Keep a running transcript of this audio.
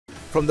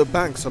From the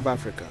banks of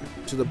Africa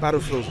to the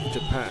battlefields of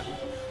Japan,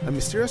 a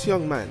mysterious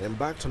young man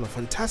embarked on a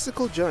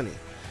fantastical journey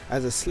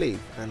as a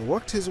slave and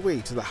worked his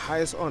way to the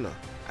highest honor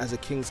as a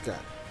king's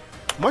guard.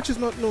 Much is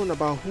not known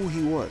about who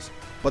he was,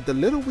 but the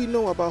little we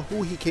know about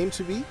who he came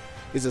to be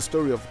is a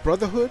story of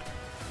brotherhood,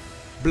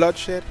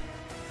 bloodshed,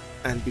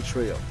 and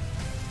betrayal.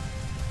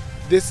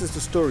 This is the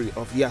story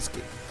of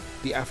Yasuke,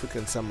 the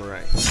African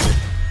samurai.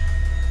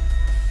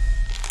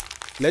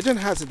 Legend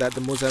has it that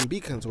the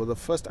Mozambicans were the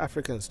first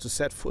Africans to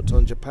set foot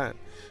on Japan,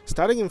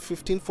 starting in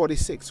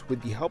 1546 with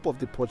the help of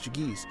the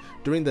Portuguese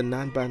during the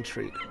Nanban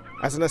trade.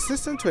 As an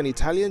assistant to an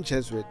Italian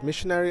Jesuit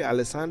missionary,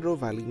 Alessandro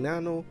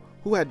Valignano,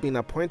 who had been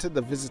appointed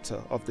the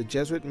visitor of the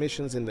Jesuit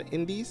missions in the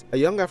Indies, a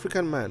young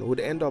African man would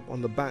end up on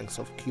the banks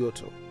of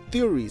Kyoto.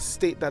 Theories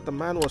state that the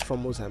man was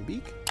from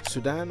Mozambique,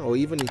 Sudan, or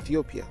even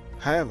Ethiopia.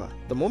 However,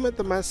 the moment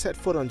the man set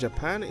foot on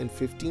Japan in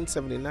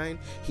 1579,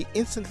 he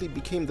instantly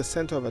became the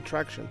center of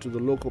attraction to the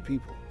local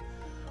people.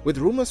 With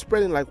rumors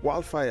spreading like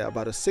wildfire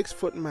about a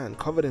 6-foot man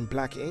covered in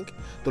black ink,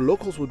 the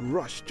locals would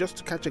rush just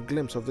to catch a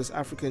glimpse of this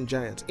African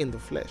giant in the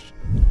flesh.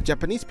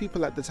 Japanese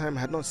people at the time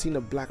had not seen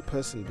a black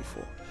person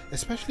before,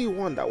 especially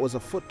one that was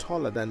a foot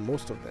taller than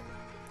most of them.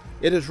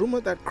 It is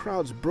rumored that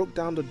crowds broke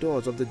down the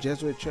doors of the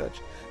Jesuit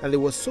church, and they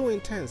were so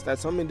intense that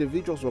some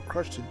individuals were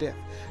crushed to death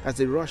as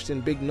they rushed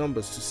in big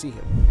numbers to see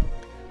him.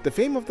 The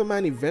fame of the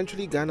man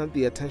eventually garnered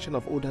the attention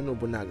of Oda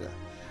Nobunaga,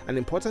 an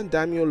important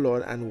daimyo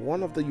lord and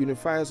one of the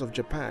unifiers of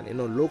Japan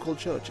in a local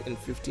church in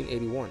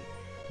 1581.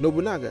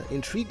 Nobunaga,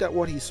 intrigued at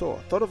what he saw,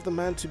 thought of the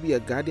man to be a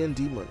guardian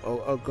demon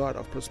or a god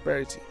of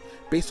prosperity,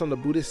 based on the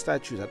Buddhist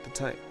statues at the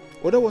time.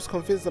 Oda was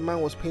convinced the man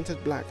was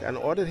painted black and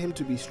ordered him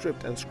to be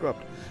stripped and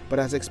scrubbed, but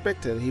as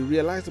expected, he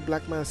realized the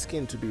black man's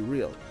skin to be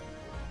real.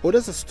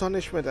 Oda's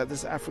astonishment at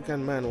this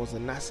African man was the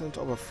nascent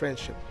of a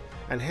friendship,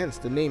 and hence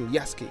the name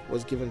Yasuke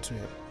was given to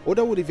him.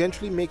 Oda would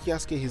eventually make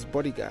Yasuke his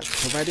bodyguard,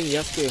 providing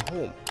Yasuke a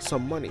home,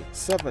 some money,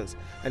 servants,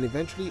 and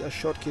eventually a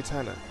short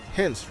katana,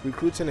 hence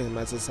recruiting him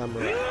as a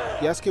samurai.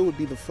 Yasuke would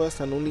be the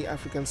first and only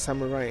African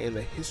samurai in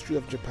the history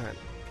of Japan.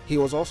 He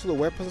was also the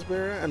weapons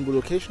bearer and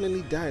would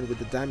occasionally dine with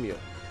the daimyo,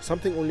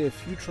 something only a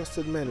few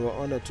trusted men were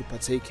honored to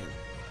partake in.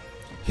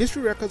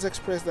 History records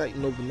express that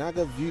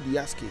Nobunaga viewed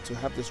Yasuke to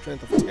have the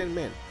strength of 10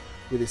 men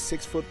with a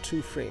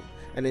 6'2" frame,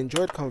 and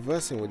enjoyed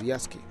conversing with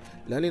Yasuke,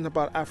 learning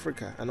about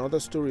Africa and other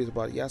stories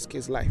about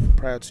Yasuke's life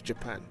prior to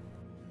Japan.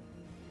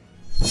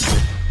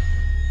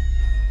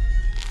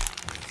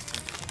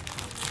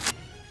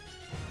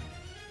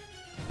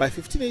 By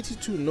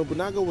 1582,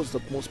 Nobunaga was the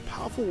most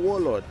powerful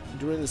warlord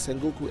during the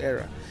Sengoku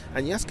Era,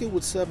 and Yasuke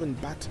would serve in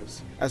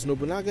battles, as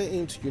Nobunaga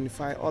aimed to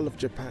unify all of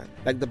Japan,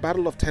 like the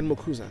Battle of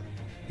Tenmokuzan.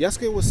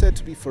 Yasuke was said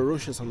to be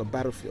ferocious on the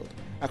battlefield,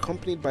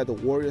 accompanied by the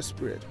warrior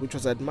spirit, which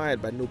was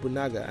admired by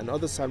Nobunaga and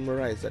other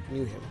samurais that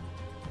knew him.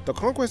 The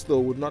conquest,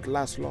 though, would not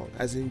last long,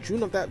 as in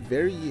June of that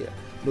very year,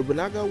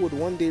 Nobunaga would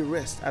one day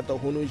rest at the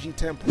Honnoji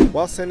temple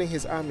while sending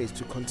his armies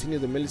to continue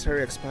the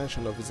military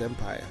expansion of his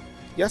empire.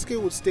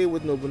 Yasuke would stay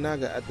with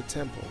Nobunaga at the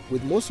temple,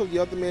 with most of the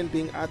other men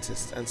being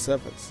artists and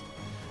servants.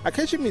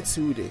 Akechi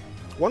Mitsuhide,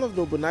 one of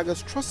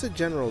Nobunaga's trusted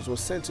generals, was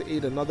sent to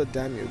aid another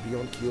daimyo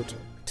beyond Kyoto.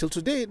 Till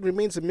today, it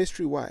remains a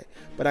mystery why,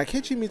 but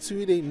Akechi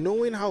Mitsuhide,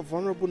 knowing how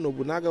vulnerable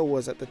Nobunaga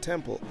was at the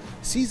temple,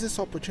 seized this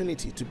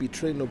opportunity to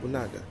betray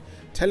Nobunaga,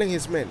 telling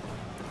his men,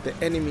 "The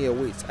enemy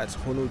awaits at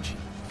Honnoji."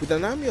 With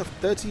an army of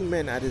 30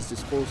 men at his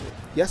disposal,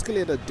 Yasuke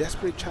led a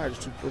desperate charge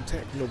to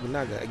protect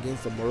Nobunaga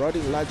against the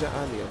marauding larger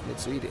army of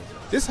Mitsuhide.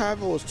 This,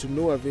 however, was to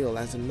no avail,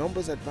 as the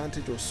numbers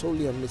advantage was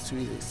solely on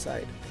Mitsuhide's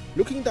side.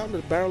 Looking down the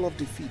barrel of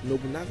defeat,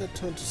 Nobunaga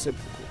turned to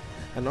seppuku,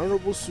 an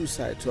honorable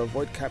suicide to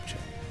avoid capture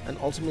and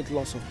ultimate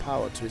loss of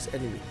power to his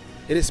enemy.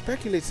 It is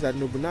speculated that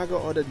Nobunaga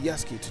ordered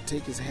Yasuke to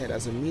take his head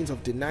as a means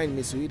of denying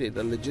Mitsuhide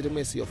the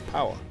legitimacy of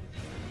power.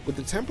 With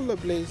the temple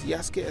ablaze,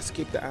 Yasuke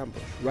escaped the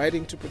ambush,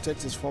 riding to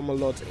protect his former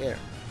lord's heir,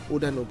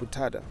 Oda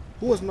Nobutada,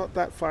 who was not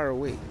that far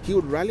away. He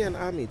would rally an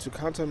army to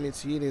counter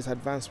Mitsuhide's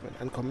advancement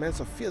and commence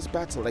a fierce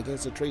battle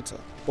against the traitor.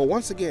 But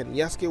once again,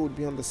 Yasuke would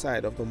be on the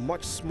side of the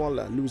much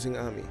smaller losing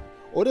army.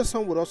 Oda's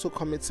son would also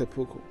commit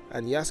seppuku,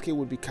 and Yasuke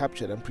would be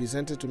captured and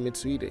presented to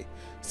Mitsuhide,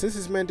 since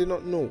his men did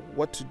not know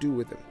what to do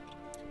with him.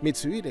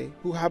 Mitsuhide,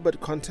 who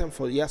harbored contempt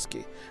for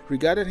Yasuke,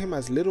 regarded him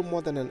as little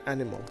more than an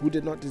animal who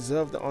did not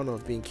deserve the honor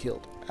of being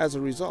killed. As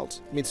a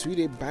result,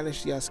 Mitsuhide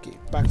banished Yasuke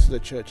back to the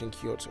church in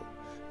Kyoto,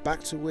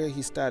 back to where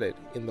he started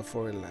in the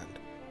foreign land.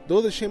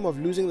 Though the shame of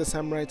losing the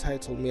samurai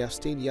title may have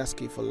stained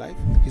Yasuke for life,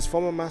 his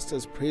former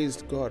masters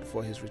praised God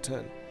for his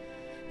return.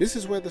 This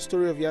is where the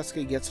story of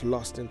Yasuke gets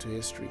lost into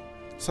history.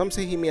 Some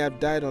say he may have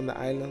died on the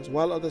islands,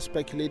 while others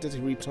speculated he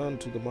returned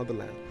to the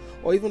motherland,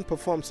 or even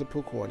performed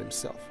seppuku on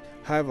himself.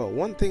 However,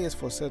 one thing is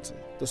for certain,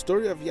 the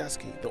story of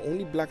Yasuke, the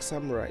only black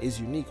samurai,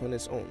 is unique on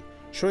its own,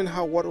 showing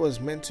how what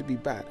was meant to be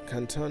bad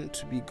can turn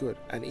to be good,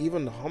 and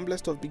even the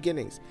humblest of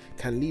beginnings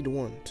can lead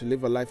one to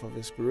live a life of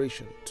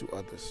inspiration to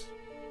others.